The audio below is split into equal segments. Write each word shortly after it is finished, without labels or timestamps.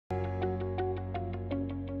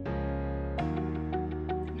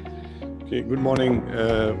Okay, good morning.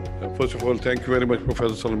 First of all, thank you very much,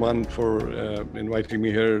 Professor Salman, for inviting me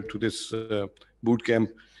here to this boot camp.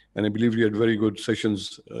 And I believe we had very good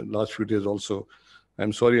sessions last few days also.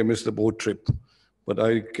 I'm sorry I missed the boat trip, but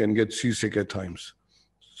I can get seasick at times.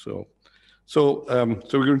 So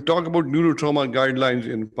we're going to talk about neurotrauma guidelines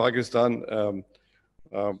in Pakistan.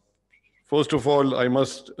 First of all, I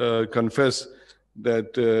must confess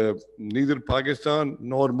that neither Pakistan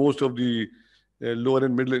nor most of the lower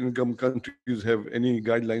and middle income countries have any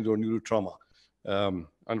guidelines on neurotrauma,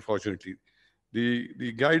 unfortunately.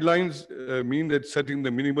 The guidelines mean that setting the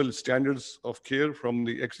minimal standards of care from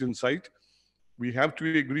the accident site. We have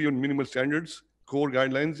to agree on minimal standards, core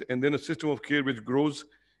guidelines, and then a system of care which grows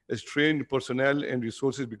as trained personnel and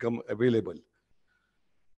resources become available.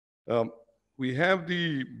 We have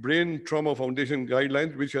the Brain Trauma Foundation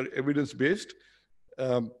guidelines, which are evidence-based.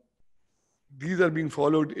 These are being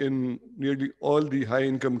followed in nearly all the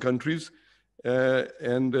high-income countries,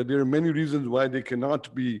 and there are many reasons why they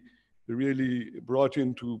cannot be really brought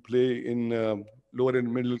into play in lower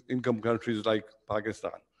and middle-income countries like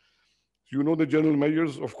Pakistan. You know the general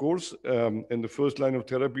measures, of course, and the first line of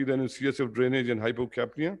therapy then is CSF drainage and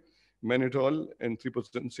hypocapnia, mannitol and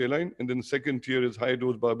 3% saline, and then the second tier is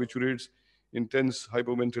high-dose barbiturates, intense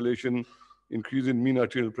hypoventilation, increase in mean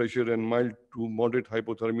arterial pressure, and mild to moderate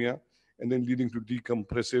hypothermia, and then leading to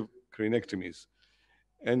decompressive craniectomies.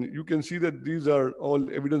 And you can see that these are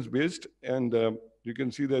all evidence-based, and you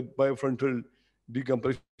can see that biofrontal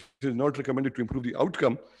decompression is not recommended to improve the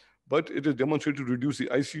outcome, but it is demonstrated to reduce the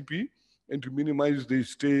ICP and to minimize the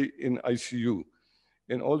stay in ICU.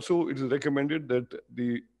 And also it is recommended that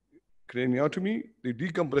the craniotomy, the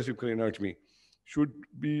decompressive craniotomy, should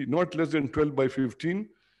be not less than 12 by 15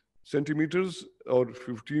 centimeters or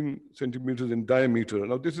 15 centimeters in diameter.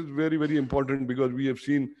 Now, this is very, very important because we have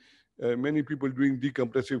seen many people doing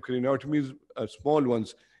decompressive craniotomies, small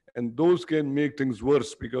ones, and those can make things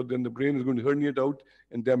worse because then the brain is going to herniate out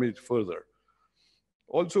and damage it further.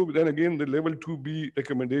 Also, then again, the level 2B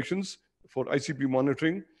recommendations for ICP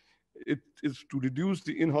monitoring, it is to reduce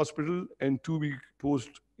the in-hospital and 2-week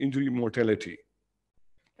post-injury mortality.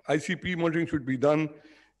 ICP monitoring should be done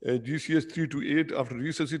GCS 3 to 8 after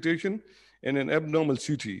resuscitation and an abnormal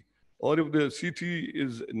CT. Or if the CT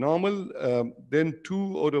is normal, then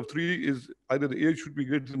 2 out of 3 is either the age should be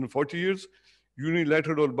greater than 40 years,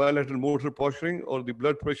 unilateral or bilateral motor posturing, or the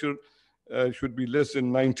blood pressure should be less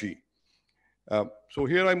than 90. So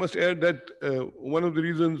here I must add that one of the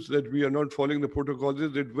reasons that we are not following the protocols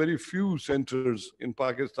is that very few centers in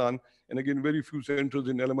Pakistan, and again, very few centers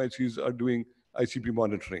in LMICs are doing ICP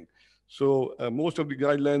monitoring. So most of the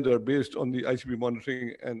guidelines are based on the ICP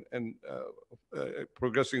monitoring and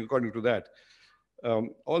progressing according to that.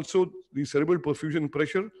 Also, the cerebral perfusion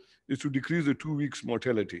pressure is to decrease the 2 weeks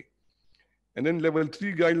mortality. And then level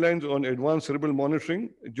 3 guidelines on advanced cerebral monitoring,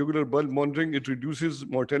 jugular bulb monitoring, it reduces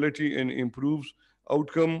mortality and improves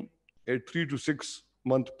outcome at 3 to 6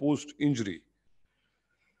 month post-injury.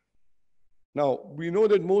 Now, we know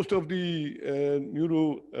that most of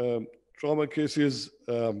the trauma cases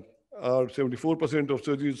are 74% of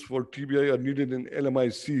surgeries for TBI are needed in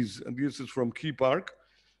LMICs, and this is from Key Park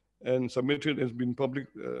and submitted, has been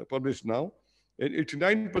published now. And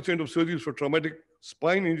 89% of surgeries for traumatic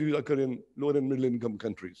spine injuries occur in lower and middle income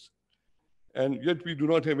countries. And yet we do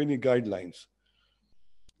not have any guidelines.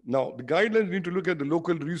 Now, the guidelines need to look at the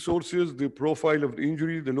local resources, the profile of the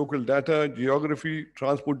injury, the local data, geography,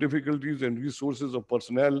 transport difficulties, and resources of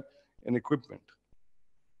personnel and equipment.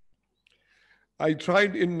 I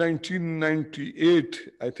tried in 1998,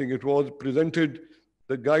 I think it was, presented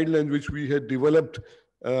the guidelines which we had developed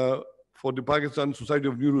for the Pakistan Society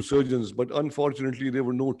of Neurosurgeons, but unfortunately there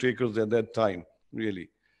were no takers at that time, really.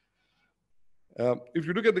 If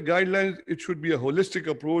you look at the guidelines, it should be a holistic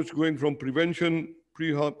approach going from prevention,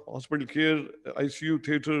 pre-hospital care, ICU,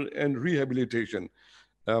 theater, and rehabilitation.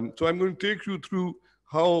 So I'm going to take you through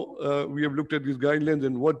how we have looked at these guidelines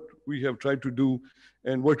and what we have tried to do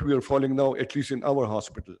and what we are following now, at least in our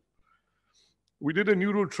hospital. We did a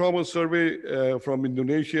neurotrauma survey from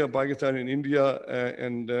Indonesia, Pakistan, and India,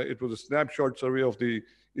 and it was a snapshot survey of the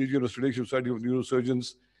Asian Australasian Society of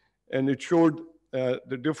Neurosurgeons, and it showed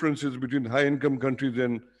the differences between high-income countries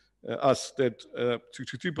and us, that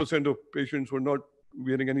 63% of patients were not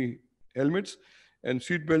wearing any helmets, and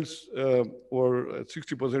seatbelts were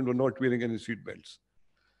 60% were not wearing any seatbelts.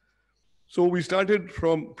 So we started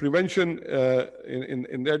from prevention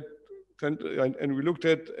in that, and we looked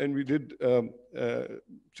at and we did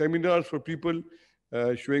seminars for people,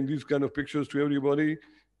 showing these kind of pictures to everybody,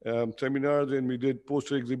 seminars, and we did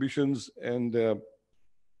poster exhibitions, and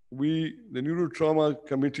the Neurotrauma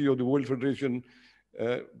Committee of the World Federation,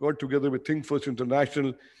 got together with Think First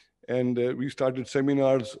International, and we started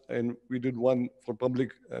seminars, and we did one for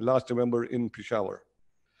public last November in Peshawar.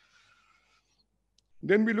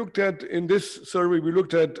 Then we looked at, in this survey, we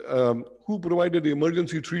looked at who provided the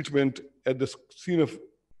emergency treatment at the scene of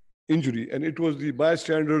injury, and it was the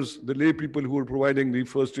bystanders, the lay people who were providing the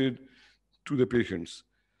first aid to the patients.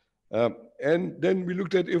 And then we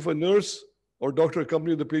looked at if a nurse or doctor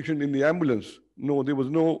accompanied the patient in the ambulance. No, there was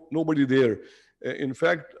nobody there. In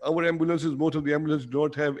fact, our ambulances, most of the ambulances do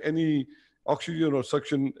not have any oxygen or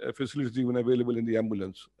suction facilities even available in the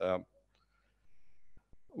ambulance.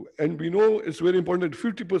 And we know it's very important that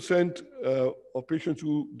 50% of patients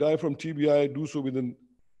who die from TBI do so within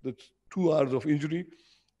the 2 hours of injury,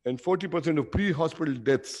 and 40% of pre-hospital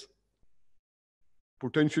deaths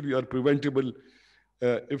potentially are preventable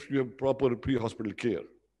if you have proper pre-hospital care.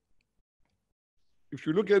 If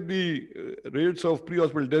you look at the rates of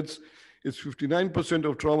pre-hospital deaths, it's 59%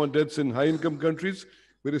 of trauma deaths in high-income countries,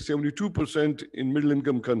 whereas 72% in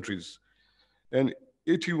middle-income countries, and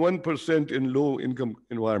 81% in low-income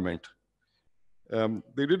environment.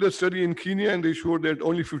 They did a study in Kenya, and they showed that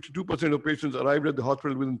only 52% of patients arrived at the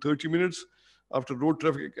hospital within 30 minutes after road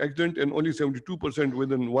traffic accident, and only 72%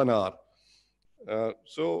 within 1 hour.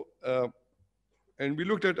 And we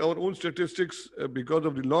looked at our own statistics because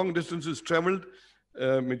of the long distances traveled.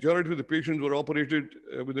 Majority of the patients were operated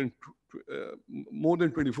within more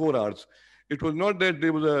than 24 hours. It was not that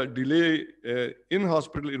there was a delay in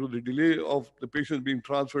hospital, it was a delay of the patients being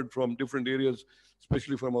transferred from different areas,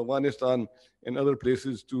 especially from Afghanistan and other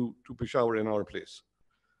places to Peshawar in our place.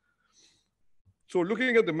 So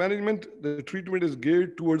looking at the management, the treatment is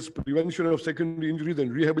geared towards prevention of secondary injuries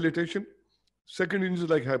and rehabilitation. Secondary injuries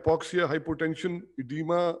like hypoxia, hypotension,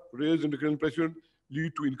 edema, raised intracranial pressure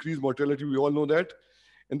lead to increased mortality. We all know that.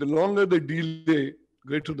 And the longer the delay,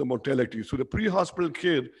 greater the mortality. So the pre-hospital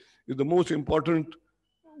care is the most important,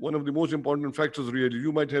 one of the most important factors really.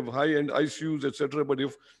 You might have high-end ICUs, etc., but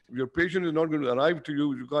if your patient is not going to arrive to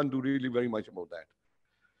you, you can't do really very much about that.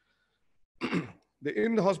 The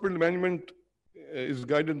in-hospital management is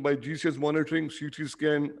guided by GCS monitoring, CT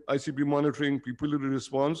scan, ICP monitoring, pupillary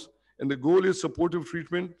response, and the goal is supportive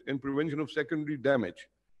treatment and prevention of secondary damage.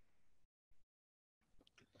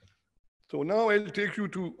 So now I'll take you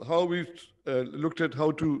to how we looked at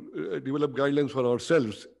how to develop guidelines for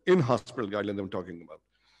ourselves, in-hospital guidelines I'm talking about.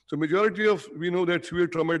 So majority of, we know that severe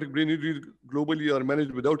traumatic brain injuries globally are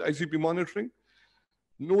managed without ICP monitoring.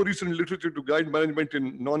 No recent literature to guide management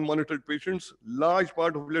in non-monitored patients. Large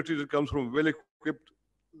part of literature comes from well-equipped,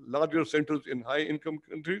 larger centers in high-income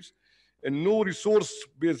countries, and no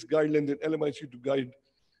resource-based guidelines in LMIC to guide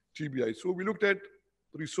TBI. So we looked at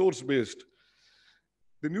resource-based.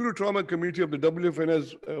 The Neurotrauma Committee of the WFN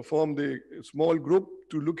has formed a small group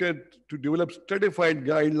to develop stratified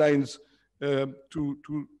guidelines to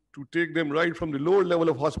take them right from the lower level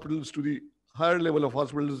of hospitals to the higher level of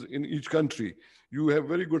hospitals in each country. You have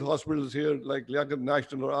very good hospitals here like Liaquat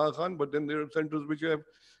National or Aga Khan, but then there are centers which have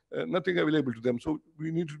nothing available to them. So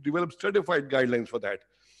we need to develop stratified guidelines for that.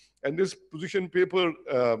 And this position paper,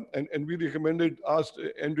 and we asked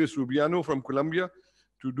Andres Rubiano from Colombia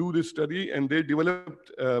to do this study, and they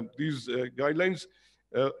developed these guidelines,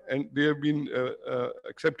 and they have been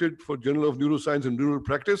accepted for Journal of Neuroscience and Neural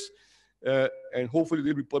Practice, and hopefully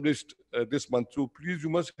they'll be published this month. So please, you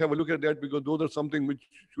must have a look at that, because those are something which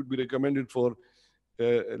should be recommended for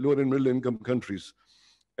lower and middle income countries.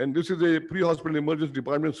 And this is a pre-hospital emergency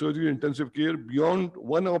department surgery intensive care beyond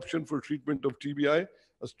one option for treatment of TBI,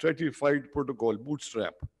 a stratified protocol,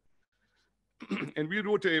 bootstrap. And we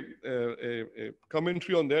wrote a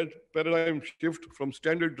commentary on that paradigm shift from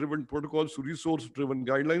standard-driven protocols to resource-driven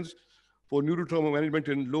guidelines for neurotrauma management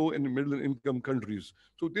in low and middle income countries.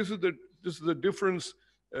 So this is the difference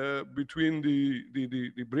between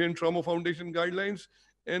the Brain Trauma Foundation guidelines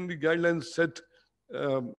and the guidelines set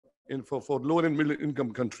for lower and middle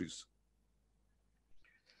income countries.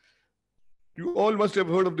 You all must have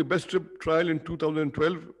heard of the BEST TRIP trial in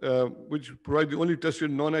 2012, which provides the only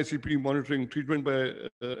tested non-ICP monitoring treatment by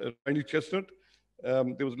Randy Chestnut.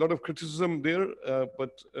 There was a lot of criticism there,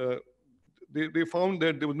 but they found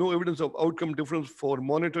that there was no evidence of outcome difference for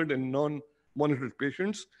monitored and non-monitored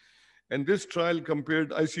patients. And this trial compared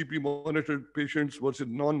ICP monitored patients versus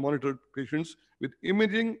non-monitored patients with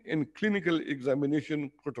imaging and clinical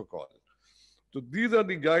examination protocol. So these are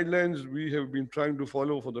the guidelines we have been trying to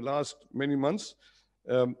follow for the last many months.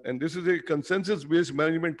 And this is a consensus-based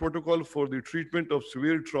management protocol for the treatment of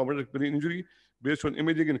severe traumatic brain injury based on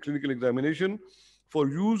imaging and clinical examination for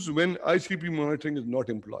use when ICP monitoring is not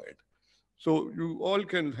employed. So you all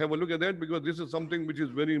can have a look at that, because this is something which is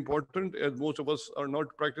very important, as most of us are not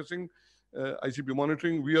practicing ICP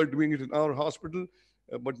monitoring. We are doing it in our hospital,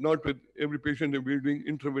 but not with every patient. We're doing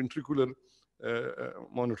intraventricular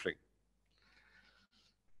monitoring.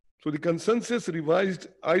 So the consensus revised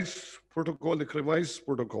ICE protocol, the revised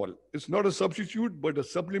protocol, it's not a substitute, but a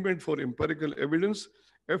supplement for empirical evidence,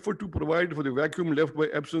 effort to provide for the vacuum left by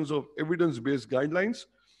absence of evidence-based guidelines,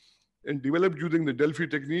 and developed using the Delphi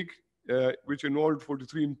technique, which involved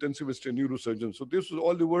 43 intensivists and neurosurgeons. So this was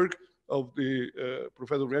all the work of the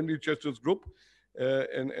Professor Randy Chester's group,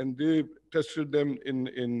 and they tested them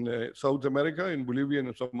in South America, in Bolivia,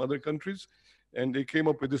 and some other countries, and they came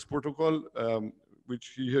up with this protocol,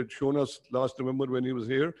 which he had shown us last November when he was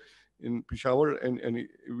here in Peshawar, and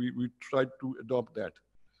we tried to adopt that.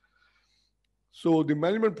 So the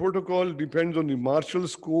management protocol depends on the Marshall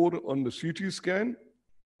score on the CT scan,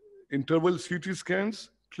 interval CT scans,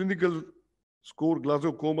 clinical score,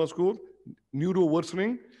 Glasgow Coma score, neuro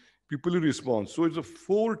worsening, pupillary response. So it's a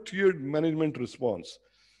 4-tiered management response.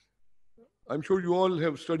 I'm sure you all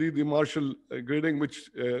have studied the Marshall grading, which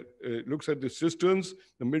looks at the cisterns,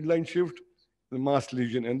 the midline shift, the mass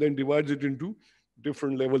lesion, and then divides it into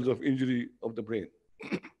different levels of injury of the brain.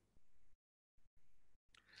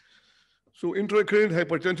 So intracranial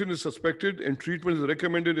hypertension is suspected, and treatment is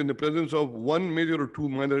recommended in the presence of 1 major or 2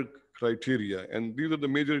 minor criteria. And these are the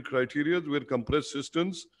major criteria where compressed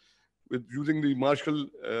cisterns with using the Marshall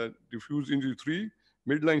diffuse injury 3,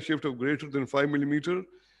 midline shift of greater than 5 millimeter,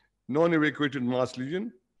 non-evacuated mass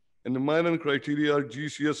lesion, and the minor criteria are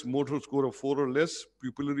GCS motor score of 4 or less,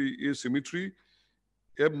 pupillary asymmetry,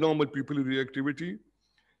 abnormal pupillary activity.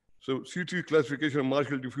 So CT classification of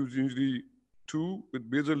Marshall diffuse injury 2 with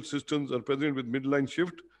basal cisterns are present with midline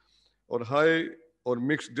shift, or high or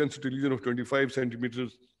mixed density lesion of 25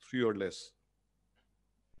 centimeters, 3 or less.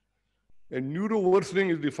 And neuro worsening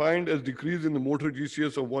is defined as decrease in the motor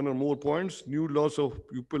GCS of 1 or more points, new loss of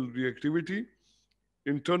pupil reactivity,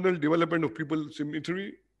 internal development of pupil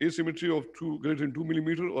symmetry, asymmetry of greater than 2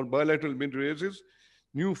 millimeter or bilateral mydriasis,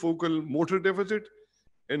 new focal motor deficit,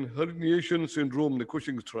 and herniation syndrome, the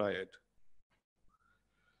Cushing's triad.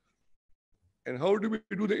 And how do we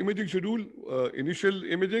do the imaging schedule? Initial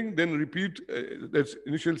imaging, then repeat, that's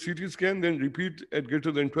initial CT scan, then repeat at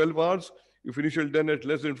greater than 12 hours. If initial done at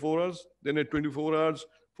less than 4 hours, then at 24 hours,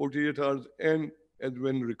 48 hours, and as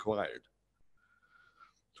when required.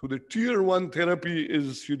 So the tier 1 therapy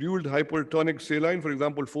is scheduled hypertonic saline, for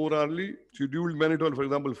example, 4 hourly, scheduled mannitol, for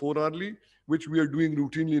example, 4 hourly, which we are doing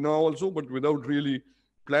routinely now also, but without really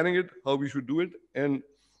planning it, how we should do it, and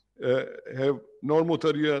have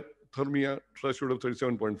normothermia threshold of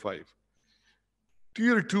 37.5.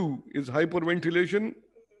 Tier 2 is hyperventilation,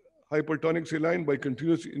 hypertonic saline by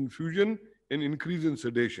continuous infusion and increase in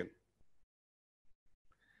sedation.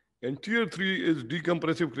 And tier 3 is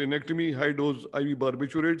decompressive cranectomy, high dose IV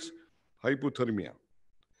barbiturates, hypothermia.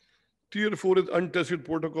 Tier 4 is untested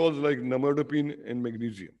protocols like namodipine and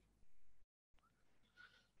magnesium.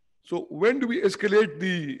 So when do we escalate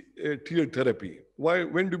the tiered therapy?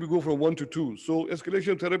 When do we go from 1 to 2? So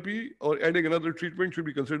escalation therapy or adding another treatment should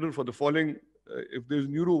be considered for the following: if there's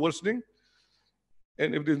neuro worsening,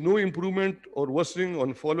 and if there's no improvement or worsening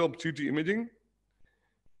on follow-up CT imaging,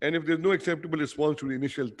 and if there's no acceptable response to the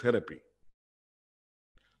initial therapy.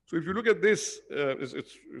 So if you look at this,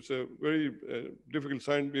 it's a very difficult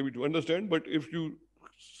sign maybe to understand, but if you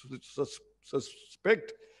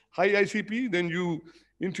suspect high ICP, then you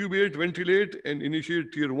intubate, ventilate, and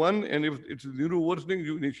initiate tier 1. And if it's neuro worsening,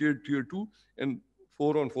 you initiate tier 2 and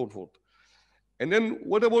 4 on 4/4. And then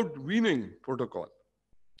what about weaning protocol?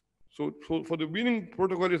 So for the weaning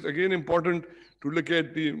protocol, it's again important to look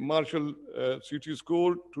at the Marshall CT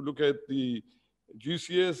score, to look at the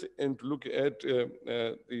GCS, and to look at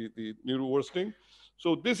the neuro worsening.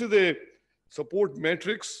 So this is a support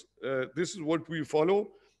matrix. This is what we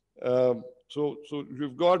follow. So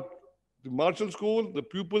we've got the Marshall score, the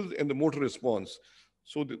pupils, and the motor response.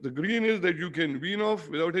 So the green is that you can wean off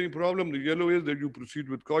without any problem. The yellow is that you proceed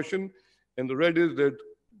with caution. And the red is that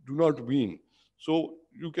do not wean. So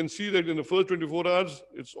you can see that in the first 24 hours,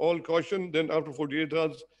 it's all caution. Then after 48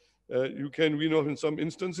 hours, you can wean off in some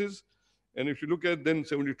instances. And if you look at then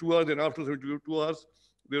 72 hours, and after 72 hours,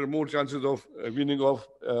 there are more chances of weaning off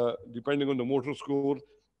depending on the motor score,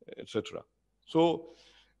 etc. So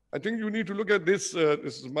I think you need to look at this.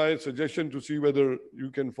 This is my suggestion to see whether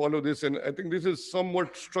you can follow this. And I think this is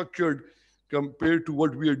somewhat structured compared to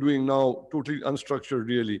what we are doing now, totally unstructured,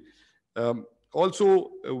 really.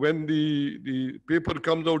 Also, when the paper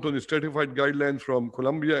comes out on the stratified guidelines from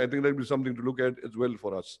Colombia, I think that will be something to look at as well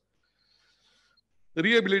for us. The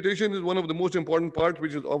rehabilitation is one of the most important parts,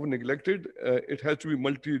 which is often neglected. It has to be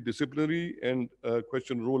multidisciplinary and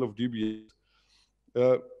question role of DBS.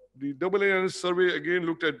 Uh, the AANS survey again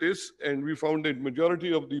looked at this, and we found that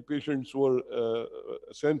majority of the patients were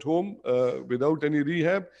sent home without any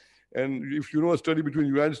rehab. And if you know a study between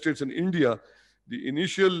United States and India, the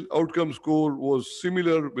initial outcome score was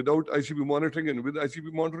similar without ICP monitoring and with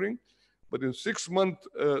ICP monitoring. But in 6-month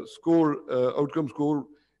outcome score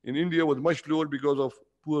in India was much lower because of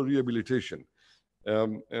poor rehabilitation.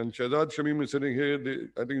 And Shahzad Shamim is sitting here.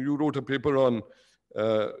 I think you wrote a paper on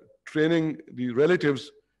training the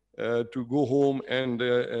relatives to go home and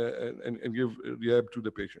give rehab to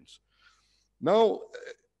the patients. Now,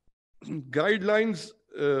 guidelines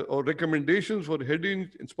or recommendations for head and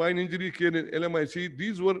spine injury care in LMIC,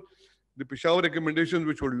 these were the Peshawar recommendations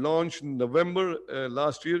which were launched in November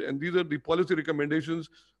last year, and these are the policy recommendations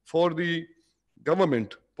for the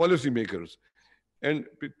government policymakers. And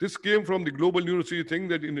this came from the global neurosurgery thing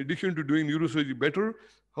that in addition to doing neurosurgery better,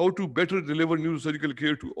 how to better deliver neurosurgical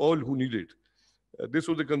care to all who need it. This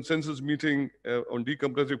was a consensus meeting on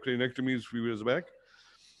decompressive craniectomies a few years back.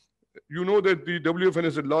 You know that the WFN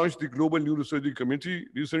has launched the Global Neurosurgery Committee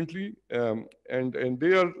recently, and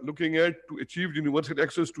they are looking at to achieve universal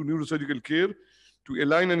access to neurosurgical care, to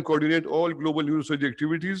align and coordinate all global neurosurgery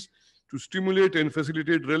activities, to stimulate and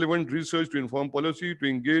facilitate relevant research to inform policy, to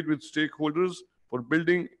engage with stakeholders for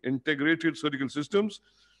building integrated surgical systems,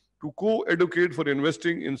 to co-educate for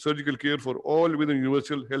investing in surgical care for all within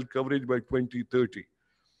universal health coverage by 2030.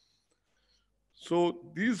 So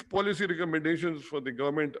these policy recommendations for the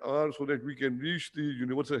government are so that we can reach the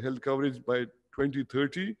universal health coverage by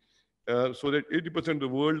 2030, so that 80% of the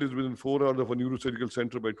world is within 4 hours of a neurosurgical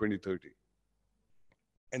center by 2030.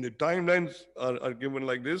 And the timelines are given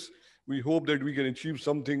like this. We hope that we can achieve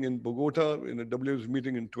something in Bogota in a WFS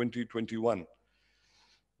meeting in 2021.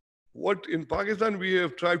 What in Pakistan we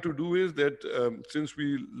have tried to do is that since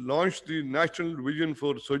we launched the National Vision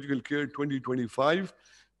for Surgical Care 2025,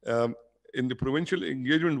 in the provincial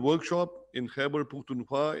engagement workshop in Khyber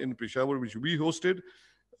Pakhtunkhwa in Peshawar, which we hosted,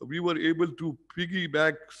 we were able to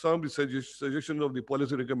piggyback some of the suggestions of the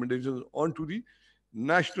policy recommendations onto the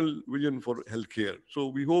national vision for healthcare. So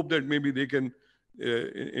we hope that maybe they can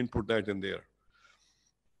input that in there.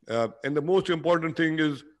 And the most important thing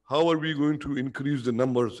is, how are we going to increase the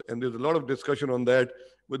numbers? And there's a lot of discussion on that,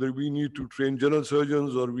 whether we need to train general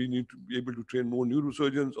surgeons or we need to be able to train more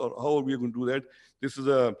neurosurgeons, or how are we going to do that? This is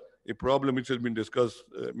a problem which has been discussed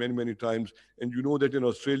many, many times. And you know that in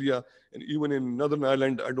Australia and even in Northern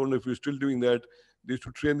Ireland, I don't know if we're still doing that, they used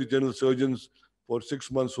to train the general surgeons for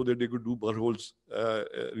 6 months so that they could do butthholes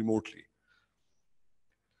remotely.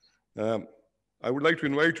 I would like to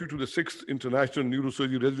invite you to the 6th International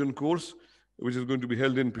Neurosurgery Resident Course, which is going to be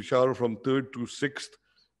held in Peshawar from 3rd to 6th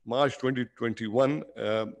March 2021,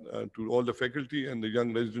 to all the faculty and the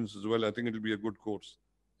young residents as well. I think it will be a good course.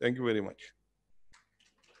 Thank you very much.